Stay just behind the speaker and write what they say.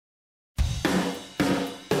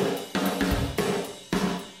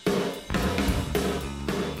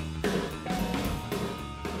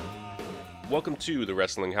Welcome to the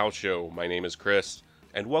Wrestling House Show. My name is Chris,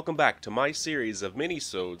 and welcome back to my series of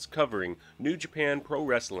mini-sodes covering New Japan Pro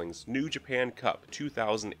Wrestling's New Japan Cup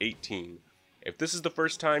 2018. If this is the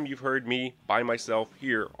first time you've heard me by myself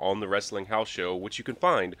here on the Wrestling House Show, which you can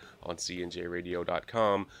find on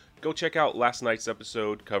cnjradio.com, go check out last night's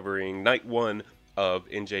episode covering Night 1 of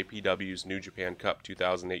NJPW's New Japan Cup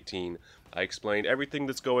 2018. I explained everything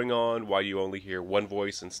that's going on, why you only hear one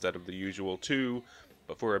voice instead of the usual two.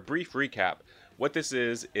 But for a brief recap, what this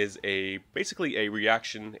is basically a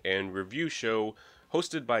reaction and review show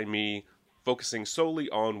hosted by me, focusing solely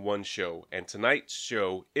on one show. And tonight's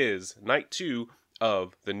show is Night 2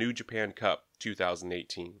 of the New Japan Cup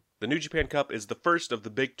 2018. The New Japan Cup is the first of the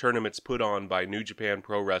big tournaments put on by New Japan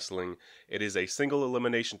Pro Wrestling. It is a single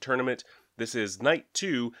elimination tournament. This is Night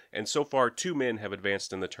 2, and so far 2 men have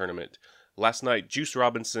advanced in the tournament. Last night, Juice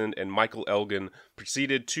Robinson and Michael Elgin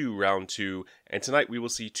proceeded to round 2, and tonight we will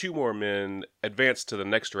see 2 more men advance to the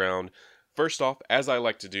next round. First off, as I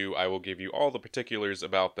like to do, I will give you all the particulars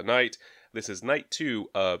about the night. This is Night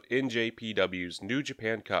 2 of NJPW's New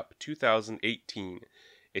Japan Cup 2018.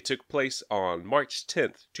 It took place on March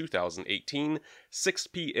 10th, 2018, 6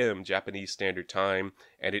 p.m. Japanese Standard Time,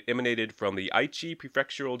 and it emanated from the Aichi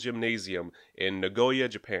Prefectural Gymnasium in Nagoya,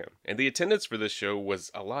 Japan. And the attendance for this show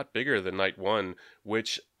was a lot bigger than Night 1,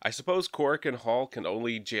 which I suppose Korakuen Hall can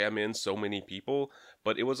only jam in so many people,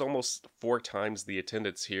 but it was almost 4 times the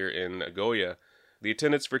attendance here in Nagoya. The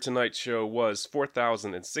attendance for tonight's show was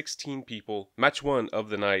 4,016 people. Match 1 of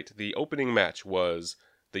the night, the opening match, was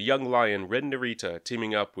the Young Lion Ren Narita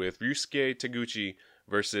teaming up with Ryusuke Taguchi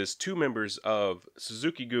versus 2 members of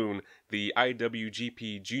Suzuki-gun, the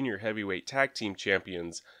IWGP Junior Heavyweight Tag Team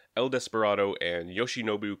Champions, El Desperado and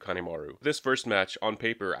Yoshinobu Kanemaru. This first match, on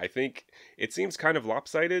paper, I think it seems kind of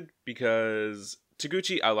lopsided because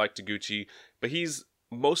Taguchi, I like Taguchi, but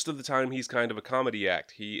most of the time he's kind of a comedy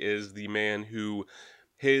act. He is the man who,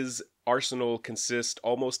 his arsenal consists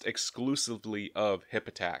almost exclusively of hip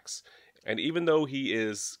attacks. And even though he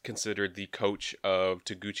is considered the coach of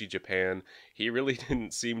Taguchi Japan, he really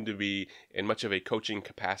didn't seem to be in much of a coaching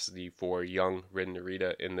capacity for young Ren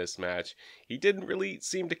Narita in this match. He didn't really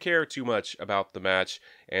seem to care too much about the match,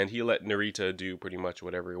 and he let Narita do pretty much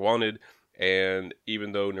whatever he wanted. And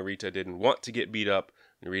even though Narita didn't want to get beat up,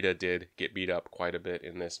 Narita did get beat up quite a bit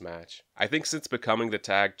in this match. I think since becoming the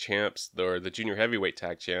tag champs, or the junior heavyweight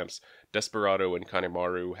tag champs, Desperado and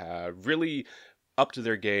Kanemaru have really up to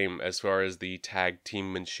their game as far as the tag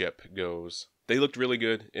teammanship goes. They looked really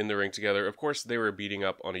good in the ring together. Of course, they were beating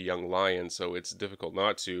up on a young lion, so it's difficult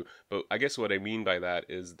not to, but I guess what I mean by that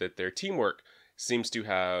is that their teamwork seems to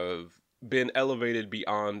have been elevated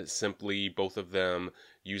beyond simply both of them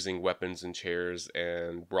using weapons and chairs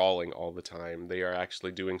and brawling all the time. They are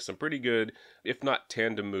actually doing some pretty good, if not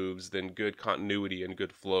tandem moves, then good continuity and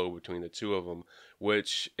good flow between the two of them,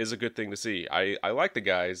 which is a good thing to see. I like the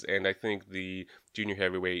guys, and I think the junior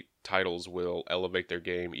heavyweight titles will elevate their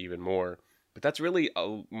game even more. But that's really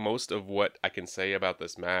most of what I can say about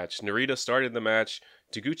this match. Narita started the match.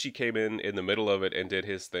 Taguchi came in the middle of it and did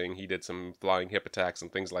his thing. He did some flying hip attacks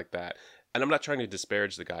and things like that. And I'm not trying to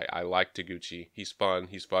disparage the guy. I like Taguchi. He's fun.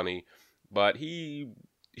 He's funny. But he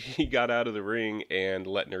got out of the ring and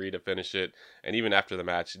let Narita finish it. And even after the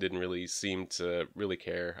match, he didn't really seem to really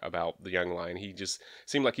care about the young lion. He just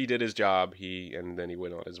seemed like he did his job. And then he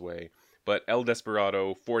went on his way. But El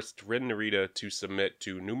Desperado forced Ren Narita to submit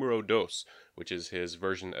to Numero Dos, which is his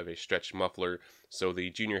version of a stretch muffler, so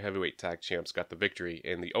the junior heavyweight tag champs got the victory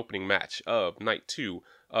in the opening match of Night 2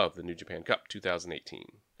 of the New Japan Cup 2018.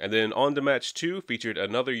 And then on to match 2 featured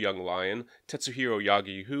another young lion, Tetsuhiro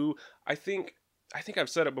Yagi, who I think I've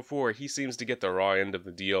said it before, he seems to get the raw end of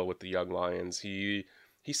the deal with the young lions.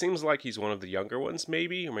 He seems like he's one of the younger ones,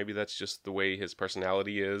 maybe, or maybe that's just the way his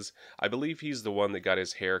personality is. I believe he's the one that got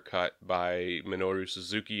his hair cut by Minoru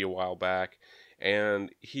Suzuki a while back,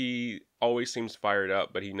 and he always seems fired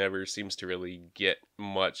up, but he never seems to really get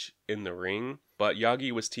much in the ring. But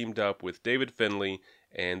Yagi was teamed up with David Finlay,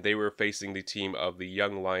 and they were facing the team of the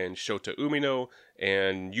young lion Shota Umino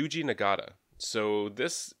and Yuji Nagata. So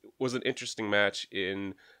this was an interesting match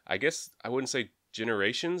in, I guess, I wouldn't say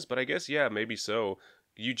generations, but I guess, yeah, maybe so.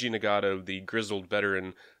 Yuji Nagata, the grizzled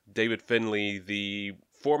veteran, David Finlay, the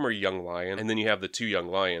former young lion, and then you have the 2 young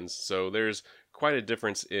lions. So there's quite a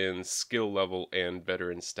difference in skill level and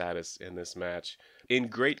veteran status in this match. In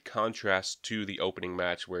great contrast to the opening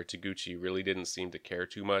match where Taguchi really didn't seem to care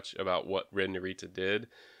too much about what Ren Narita did,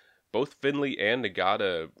 both Finlay and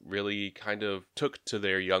Nagata really kind of took to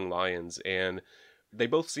their young lions, and they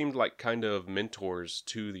both seemed like kind of mentors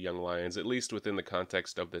to the Young Lions, at least within the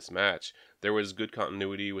context of this match. There was good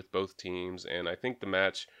continuity with both teams, and I think the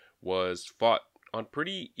match was fought on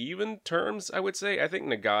pretty even terms, I would say. I think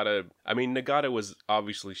Nagata was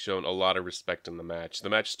obviously shown a lot of respect in the match. The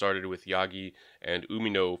match started with Yagi and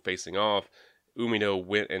Umino facing off. Umino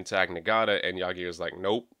went and tagged Nagata, and Yagi was like,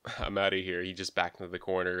 nope, I'm out of here. He just backed into the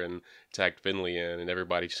corner and tagged Finlay in, and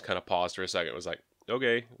everybody just kind of paused for a second. It was like,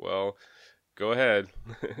 okay, well, go ahead.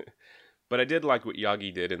 But I did like what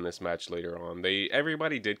Yagi did in this match later on.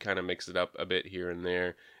 Everybody did kind of mix it up a bit here and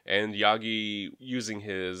there, and Yagi using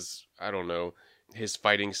his, I don't know, his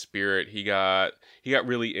fighting spirit, he got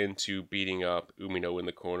really into beating up Umino in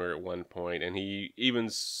the corner at one point, and he even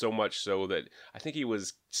so much so that I think he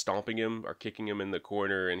was stomping him or kicking him in the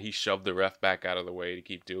corner, and he shoved the ref back out of the way to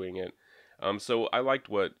keep doing it. So I liked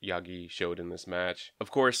what Yagi showed in this match.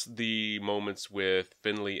 Of course, the moments with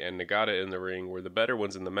Finlay and Nagata in the ring were the better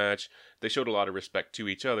ones in the match. They showed a lot of respect to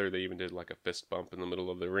each other. They even did like a fist bump in the middle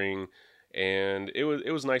of the ring. And it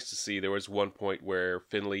was nice to see. There was one point where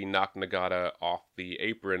Finlay knocked Nagata off the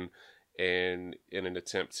apron and in an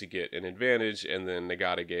attempt to get an advantage, and then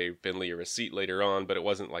Nagata gave Finlay a receipt later on, but it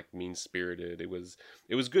wasn't like mean-spirited. It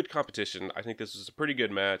was good competition. I think this was a pretty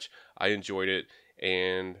good match. I enjoyed it.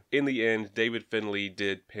 And in the end, David Finlay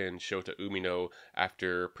did pin Shota Umino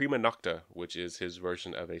after Prima Nocta, which is his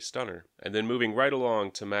version of a stunner. And then moving right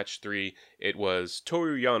along to match 3, it was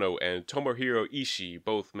Toru Yano and Tomohiro Ishii,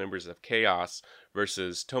 both members of Chaos,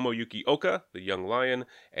 versus Tomoyuki Oka, the Young Lion,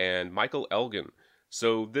 and Michael Elgin.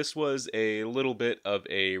 So this was a little bit of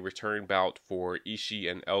a return bout for Ishii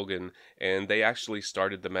and Elgin, and they actually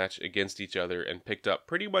started the match against each other and picked up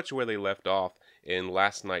pretty much where they left off in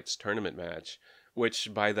last night's tournament match.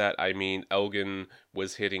 Which, by that, I mean Elgin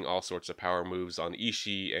was hitting all sorts of power moves on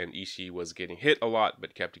Ishii, and Ishii was getting hit a lot,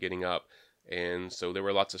 but kept getting up. And so there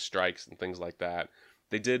were lots of strikes and things like that.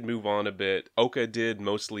 They did move on a bit. Oka did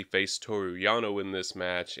mostly face Toru Yano in this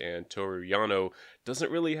match, and Toru Yano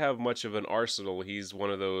doesn't really have much of an arsenal. He's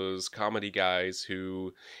one of those comedy guys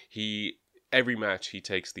who every match he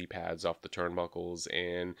takes the pads off the turnbuckles,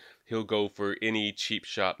 and he'll go for any cheap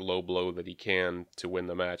shot low blow that he can to win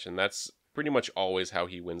the match, and that's pretty much always how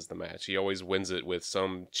he wins the match. He always wins it with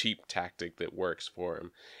some cheap tactic that works for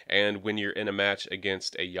him. And when you're in a match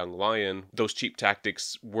against a Young Lion, those cheap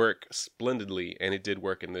tactics work splendidly, and it did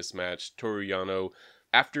work in this match. Toru Yano,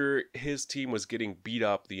 after his team was getting beat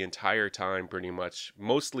up the entire time pretty much,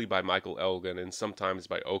 mostly by Michael Elgin and sometimes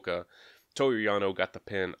by Oka, Toru Yano got the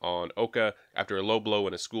pin on Oka after a low blow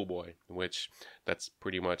and a schoolboy, which that's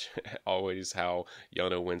pretty much always how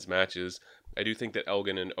Yano wins matches. I do think that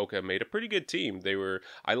Elgin and Oka made a pretty good team.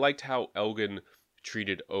 I liked how Elgin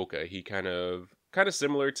treated Oka. He kind of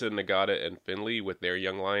similar to Nagata and Finlay with their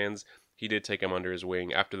Young Lions. He did take him under his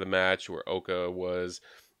wing after the match where Oka was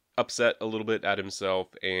upset a little bit at himself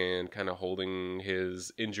and kind of holding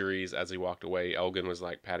his injuries as he walked away. Elgin was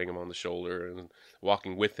like patting him on the shoulder and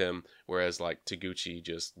walking with him, whereas like Taguchi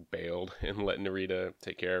just bailed and let Narita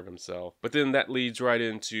take care of himself. But then that leads right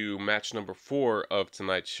into match number 4 of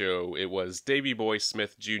tonight's show. It was Davey Boy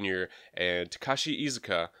Smith Jr. and Takashi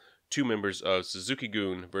Iizuka, 2 members of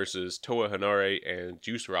Suzuki-gun versus Toa Henare and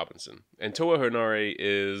Juice Robinson. And Toa Henare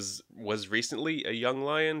was recently a Young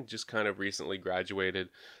Lion, just kind of recently graduated.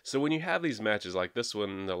 So when you have these matches like this one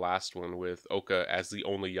and the last one with Oka as the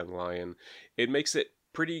only Young Lion, it makes it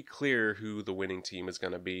pretty clear who the winning team is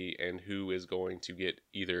going to be and who is going to get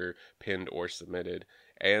either pinned or submitted.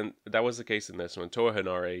 And that was the case in this one. Toa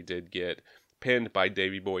Henare did get pinned by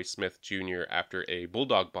Davey Boy Smith Jr. after a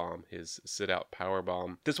Bulldog Bomb, his sit-out power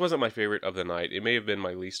bomb. This wasn't my favorite of the night. It may have been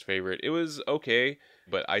my least favorite. It was okay,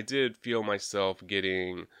 but I did feel myself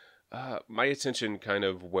getting... my attention kind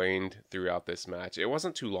of waned throughout this match. It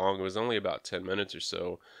wasn't too long. It was only about 10 minutes or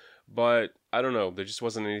so. But, I don't know. There just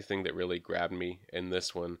wasn't anything that really grabbed me in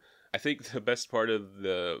this one. I think the best part of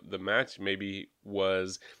the match maybe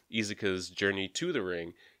was Iizuka's journey to the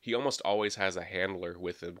ring. He almost always has a handler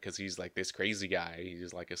with him because he's like this crazy guy.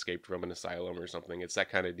 He's like escaped from an asylum or something. It's that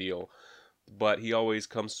kind of deal. But he always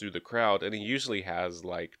comes through the crowd, and he usually has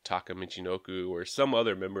like Taka Michinoku or some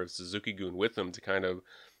other member of Suzuki-gun with him to kind of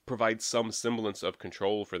provide some semblance of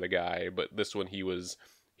control for the guy. But this one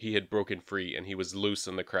he had broken free and he was loose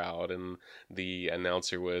in the crowd, and the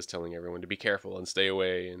announcer was telling everyone to be careful and stay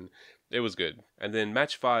away, and it was good. And then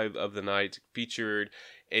match 5 of the night featured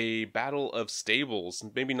a battle of stables,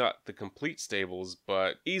 maybe not the complete stables,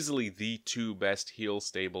 but easily the 2 best heel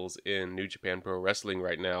stables in New Japan Pro Wrestling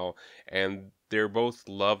right now, and they're both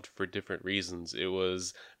loved for different reasons. It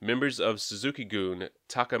was members of Suzuki-gun,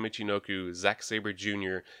 Taka Michinoku, Zack Sabre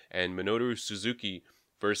Jr., and Minoru Suzuki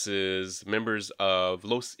versus members of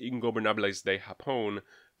Los Ingobernables de Japón,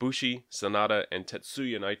 Bushi, Sanada, and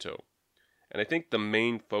Tetsuya Naito. And I think the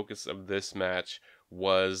main focus of this match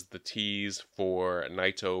was the tease for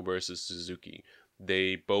Naito versus Suzuki.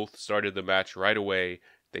 They both started the match right away.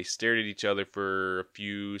 They stared at each other for a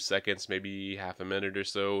few seconds, maybe half a minute or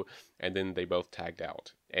so, and then they both tagged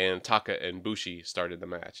out. And Taka and Bushi started the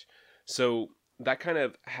match. So that kind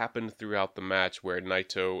of happened throughout the match where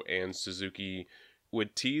Naito and Suzuki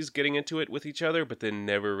would tease getting into it with each other, but then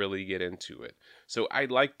never really get into it. So I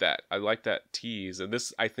like that. I like that tease. And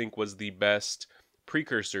this, I think, was the best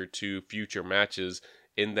precursor to future matches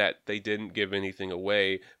in that they didn't give anything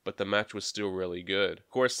away, but the match was still really good. Of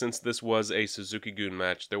course, since this was a Suzuki-gun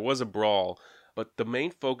match, there was a brawl, but the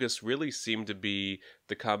main focus really seemed to be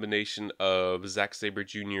the combination of Zack Sabre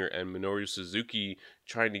Jr. and Minoru Suzuki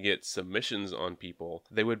trying to get submissions on people.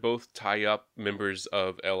 They would both tie up members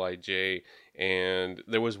of LIJ, and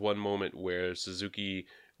there was one moment where Suzuki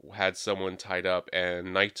had someone tied up, and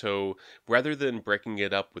Naito, rather than breaking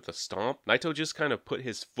it up with a stomp, Naito just kind of put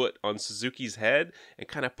his foot on Suzuki's head and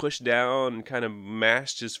kind of pushed down and kind of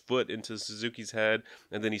mashed his foot into Suzuki's head,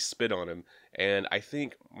 and then he spit on him. And I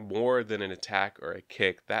think more than an attack or a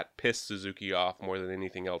kick, that pissed Suzuki off more than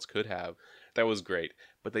anything else could have. That was great,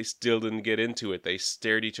 but they still didn't get into it. They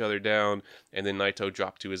stared each other down, and then Naito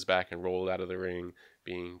dropped to his back and rolled out of the ring,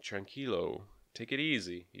 being tranquilo. Take it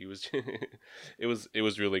easy. He was it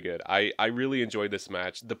was really good. I really enjoyed this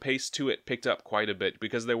match. The pace to it picked up quite a bit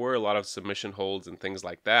because there were a lot of submission holds and things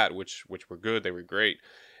like that, which were good. They were great.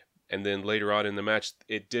 And then later on in the match,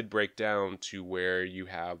 it did break down to where you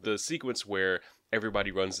have the sequence where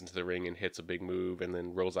everybody runs into the ring and hits a big move and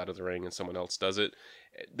then rolls out of the ring and someone else does it.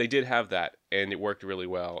 They did have that, and it worked really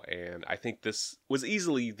well. And I think this was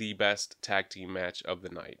easily the best tag team match of the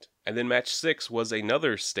night. And then match 6 was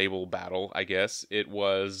another stable battle, I guess. It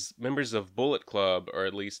was members of Bullet Club, or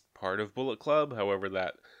at least part of Bullet Club, however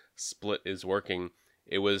that split is working.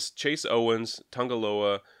 It was Chase Owens,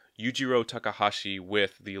 Tangaloa, Yujiro Takahashi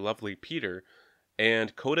with the lovely Peter,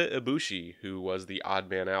 and Kota Ibushi, who was the odd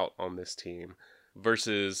man out on this team,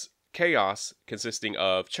 versus Chaos, consisting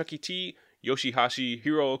of Chucky T, Yoshihashi,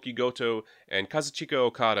 Hirooki Goto, and Kazuchika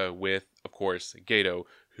Okada with, of course, Gedo,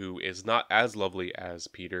 who is not as lovely as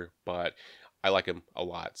Peter, but I like him a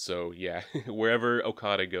lot. So yeah, wherever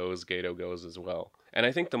Okada goes, Gedo goes as well. And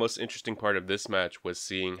I think the most interesting part of this match was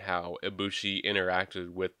seeing how Ibushi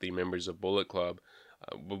interacted with the members of Bullet Club.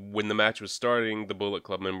 When the match was starting, the Bullet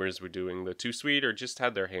Club members were doing the Too Sweet or just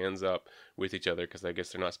had their hands up with each other because I guess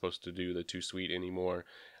they're not supposed to do the Too Sweet anymore.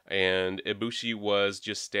 And Ibushi was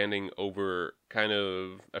just standing over kind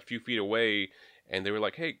of a few feet away, and they were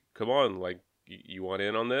like, hey, come on, like, you want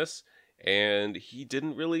in on this? And he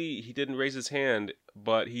didn't raise his hand,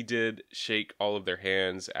 but he did shake all of their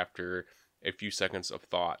hands after a few seconds of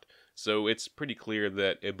thought. So it's pretty clear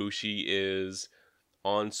that Ibushi is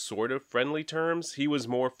on sort of friendly terms. He was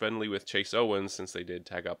more friendly with Chase Owens since they did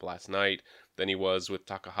tag up last night than he was with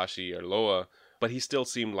Takahashi or Loa, but he still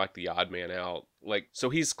seemed like the odd man out. So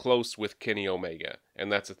he's close with Kenny Omega,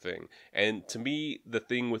 and that's a thing. And to me, the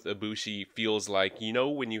thing with Ibushi feels like,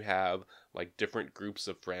 when you have like different groups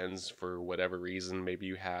of friends for whatever reason, maybe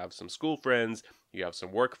you have some school friends, you have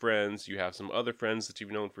some work friends, you have some other friends that you've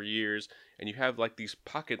known for years, and you have like these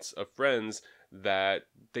pockets of friends that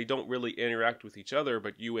they don't really interact with each other,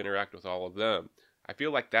 but you interact with all of them. I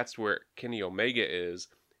feel like that's where Kenny Omega is,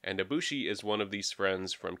 and Ibushi is one of these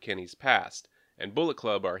friends from Kenny's past, and Bullet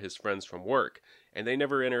Club are his friends from work, and they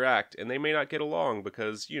never interact, and they may not get along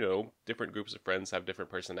because, different groups of friends have different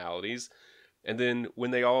personalities. And then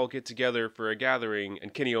when they all get together for a gathering,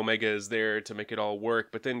 and Kenny Omega is there to make it all work,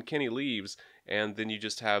 but then Kenny leaves, and then you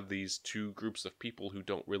just have these two groups of people who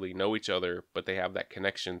don't really know each other, but they have that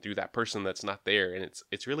connection through that person that's not there, and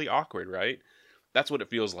it's really awkward, right? That's what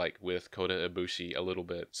it feels like with Kota Ibushi a little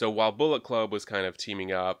bit. So while Bullet Club was kind of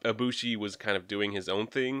teaming up, Ibushi was kind of doing his own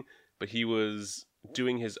thing, but he was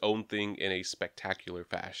doing his own thing in a spectacular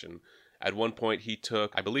fashion. At one point, he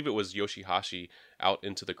took, I believe it was Yoshihashi, out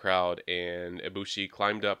into the crowd, and Ibushi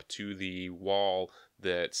climbed up to the wall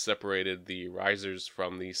that separated the risers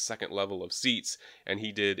from the second level of seats, and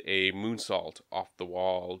he did a moonsault off the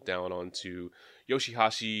wall down onto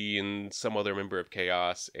Yoshihashi and some other member of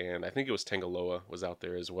Chaos, and I think it was Tangaloa was out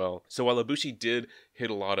there as well. So while Ibushi did hit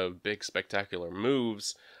a lot of big spectacular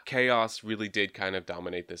moves, Chaos really did kind of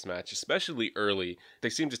dominate this match, especially early. They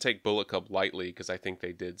seemed to take Bullet Club lightly because I think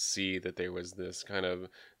they did see that there was this kind of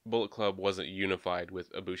Bullet Club wasn't unified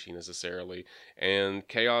with Ibushi necessarily, and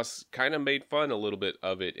Chaos kind of made fun a little bit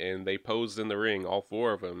of it, and they posed in the ring, all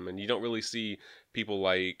four of them, and you don't really see people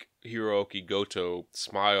like Hirooki Goto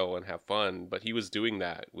smile and have fun, but he was doing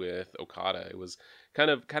that with Okada. It was kind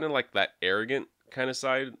of like that arrogant kind of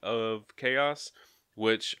side of Chaos,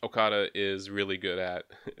 which Okada is really good at.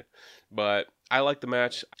 But I like the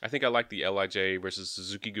match. I think I like the LIJ versus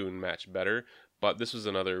Suzuki-gun match better, but this was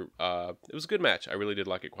another, it was a good match. I really did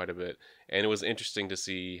like it quite a bit. And it was interesting to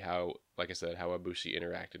see how, like I said, how Ibushi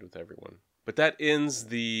interacted with everyone. But that ends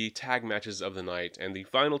the tag matches of the night, and the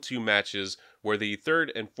final two matches were the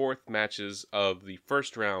third and fourth matches of the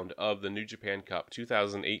first round of the New Japan Cup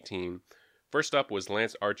 2018. First up was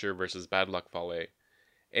Lance Archer versus Bad Luck Fale.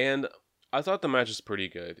 And I thought the match was pretty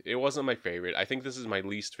good. It wasn't my favorite. I think this is my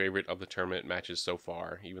least favorite of the tournament matches so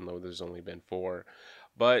far, even though there's only been 4.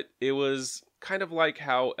 But it was kind of like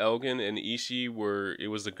how Elgin and Ishii were, it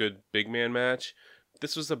was a good big man match.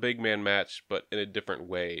 This was a big man match, but in a different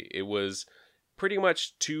way. It was pretty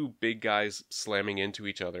much two big guys slamming into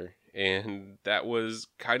each other, and that was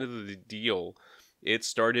kind of the deal. It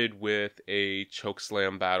started with a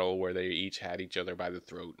chokeslam battle where they each had each other by the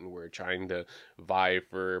throat and were trying to vie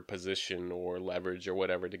for position or leverage or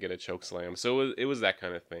whatever to get a chokeslam. So it was that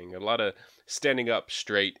kind of thing. A lot of standing up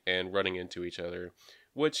straight and running into each other,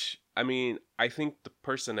 which, I mean, I think the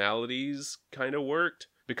personalities kind of worked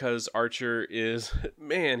because Archer is,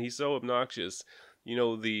 man, he's so obnoxious. You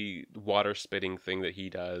know, the water spitting thing that he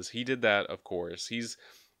does. He did that, of course.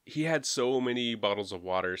 He had so many bottles of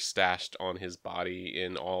water stashed on his body.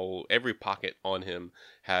 In every pocket on him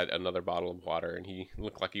had another bottle of water, and he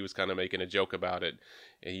looked like he was kind of making a joke about it.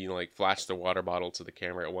 And he like flashed the water bottle to the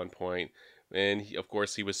camera at one point, and of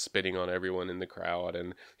course he was spitting on everyone in the crowd.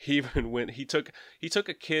 And he even went, he took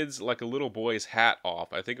a kid's, like a little boy's hat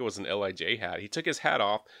off. I think it was an LIJ hat. He took his hat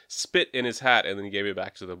off, spit in his hat, and then gave it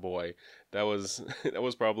back to the boy. That was that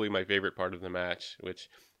was probably my favorite part of the match, which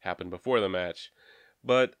happened before the match.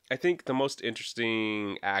 But I think the most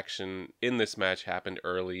interesting action in this match happened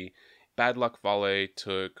early. Bad Luck Fale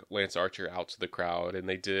took Lance Archer out to the crowd, and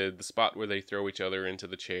they did the spot where they throw each other into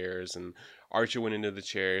the chairs, and Archer went into the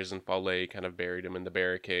chairs, and Fale kind of buried him in the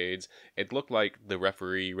barricades. It looked like the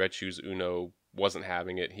referee, Red Shoes Uno, wasn't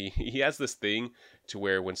having it. He has this thing to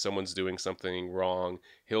where when someone's doing something wrong,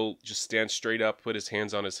 he'll just stand straight up, put his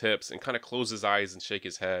hands on his hips, and kind of close his eyes and shake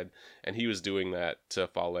his head. And he was doing that to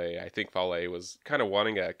Fale. I think Fale was kind of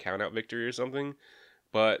wanting a count-out victory or something.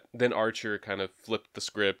 But then Archer kind of flipped the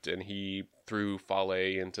script and he threw Fale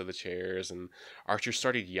into the chairs, and Archer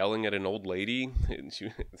started yelling at an old lady.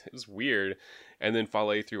 It was weird. And then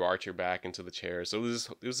Fale threw Archer back into the chair. So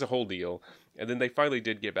it was a whole deal. And then they finally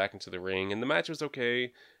did get back into the ring, and the match was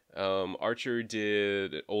okay. Archer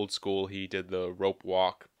did old school. He did the rope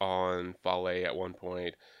walk on Fale at one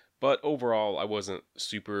point. But overall, I wasn't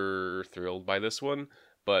super thrilled by this one.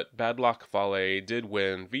 But Bad Luck Fale did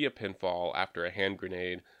win via pinfall after a hand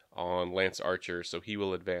grenade on Lance Archer, so he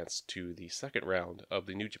will advance to the second round of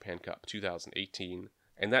the New Japan Cup 2018.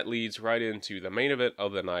 And that leads right into the main event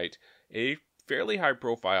of the night, a fairly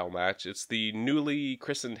high-profile match. It's the newly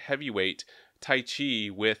christened heavyweight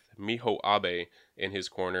Taichi with Miho Abe in his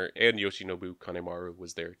corner, and Yoshinobu Kanemaru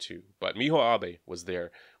was there too. But Miho Abe was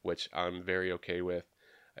there, which I'm very okay with.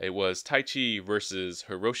 It was Taichi versus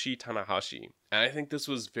Hiroshi Tanahashi. And I think this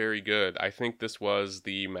was very good. I think this was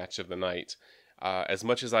the match of the night. As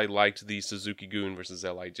much as I liked the Suzuki-gun versus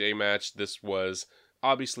LIJ match, this was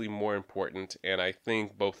obviously more important. And I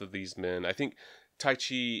think both of these men, I think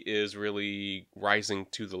Taichi is really rising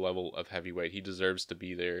to the level of heavyweight. He deserves to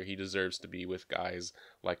be there. He deserves to be with guys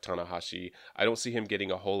like Tanahashi. I don't see him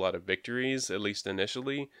getting a whole lot of victories, at least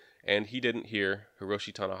initially. And he didn't here.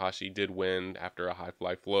 Hiroshi Tanahashi did win after a high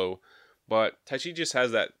fly flow. But Taichi just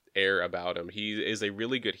has that air about him. He is a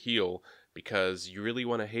really good heel because you really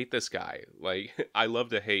want to hate this guy. Like, I love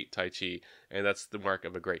to hate Taichi, and that's the mark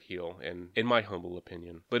of a great heel, and in my humble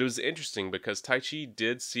opinion. But it was interesting because Taichi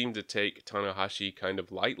did seem to take Tanahashi kind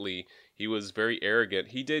of lightly. He was very arrogant.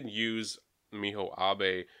 He did use Miho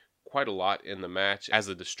Abe quite a lot in the match as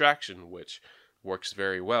a distraction, which works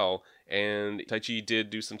very well. And Taichi did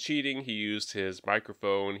do some cheating. He used his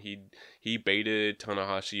microphone. He baited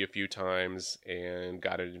Tanahashi a few times and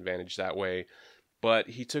got an advantage that way. But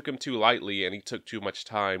he took him too lightly, and he took too much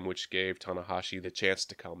time, which gave Tanahashi the chance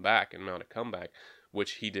to come back and mount a comeback,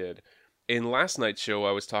 which he did. In last night's show,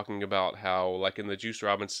 I was talking about how, like in the Juice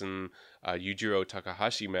Robinson Yujiro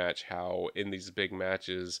Takahashi match, how in these big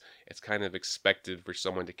matches, it's kind of expected for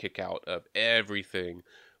someone to kick out of everything.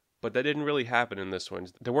 But that didn't really happen in this one.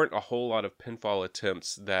 There weren't a whole lot of pinfall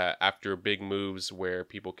attempts that after big moves where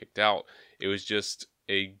people kicked out. It was just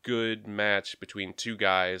a good match between two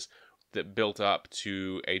guys that built up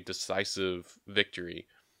to a decisive victory.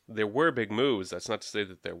 There were big moves, that's not to say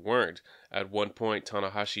that there weren't. At one point,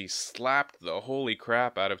 Tanahashi slapped the holy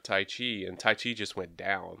crap out of Taichi, and Taichi just went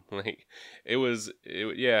down.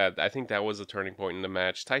 Yeah, I think that was a turning point in the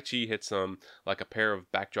match. Taichi hit like a pair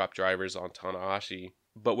of backdrop drivers on Tanahashi.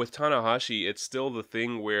 But with Tanahashi, it's still the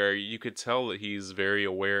thing where you could tell that he's very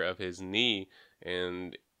aware of his knee,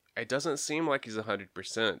 and it doesn't seem like he's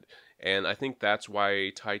 100%. And I think that's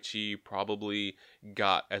why Taichi probably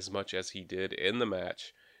got as much as he did in the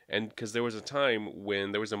match. And because there was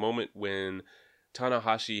a moment when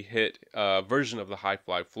Tanahashi hit a version of the high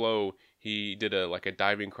fly flow. He did a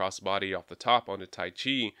diving crossbody off the top onto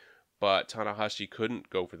Taichi, but Tanahashi couldn't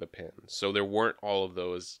go for the pin. So there weren't all of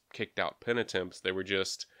those kicked out pin attempts. They were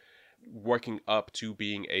just working up to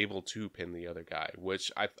being able to pin the other guy,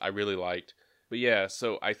 which I really liked. But yeah,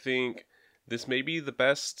 so I think this may be the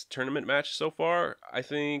best tournament match so far. I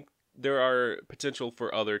think there are potential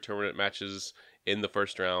for other tournament matches in the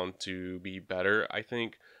first round to be better, I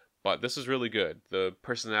think. But this is really good. The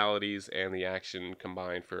personalities and the action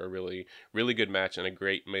combined for a really, really good match and a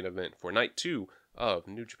great main event for night 2 of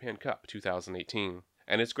New Japan Cup 2018.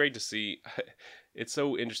 And it's great to see. It's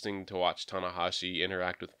so interesting to watch Tanahashi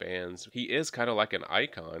interact with fans. He is kind of like an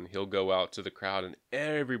icon. He'll go out to the crowd and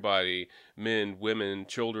everybody, men, women,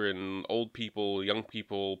 children, old people, young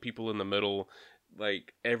people, people in the middle,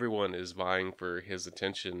 like everyone is vying for his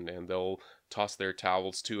attention, and they'll toss their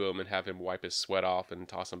towels to him and have him wipe his sweat off and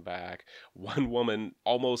toss him back. One woman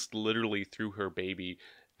almost literally threw her baby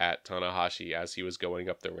at Tanahashi as he was going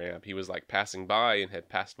up the ramp. He was like passing by and had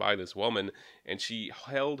passed by this woman, and she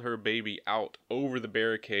held her baby out over the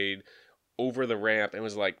barricade, over the ramp, and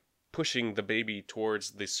was like pushing the baby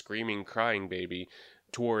towards the screaming, crying baby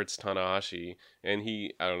towards Tanahashi. And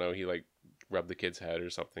I don't know, he like rubbed the kid's head or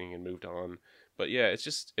something and moved on. But yeah, it's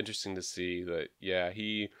just interesting to see that, yeah,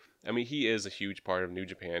 he is a huge part of New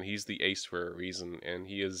Japan. He's the ace for a reason, and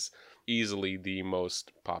he is easily the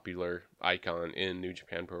most popular icon in New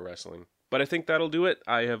Japan Pro Wrestling. But I think that'll do it.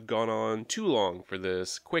 I have gone on too long for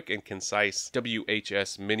this quick and concise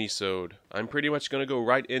WHS minisode. I'm pretty much going to go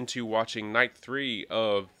right into watching Night 3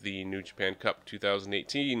 of the New Japan Cup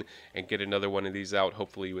 2018 and get another one of these out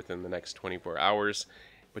hopefully within the next 24 hours.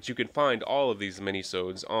 But you can find all of these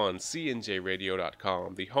minisodes on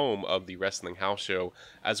cnjradio.com, the home of the Wrestling House Show,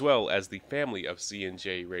 as well as the family of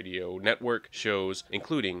CNJ Radio Network shows,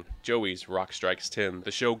 including Joey's Rock Strikes 10,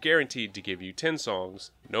 the show guaranteed to give you 10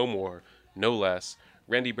 songs, no more, no less,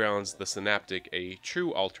 Randy Brown's The Synaptic, a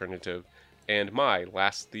true alternative, and my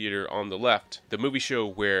Last Theater on the Left, the movie show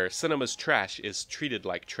where cinema's trash is treated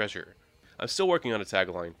like treasure. I'm still working on a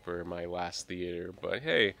tagline for my Last Theater, but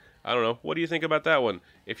hey, I don't know. What do you think about that one?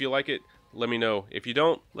 If you like it, let me know. If you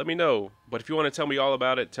don't, let me know. But if you want to tell me all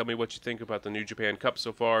about it, tell me what you think about the New Japan Cup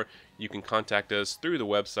so far, you can contact us through the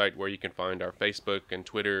website where you can find our Facebook and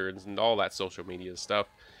Twitter and all that social media stuff.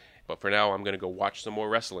 But for now, I'm going to go watch some more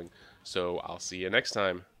wrestling. So I'll see you next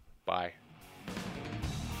time. Bye.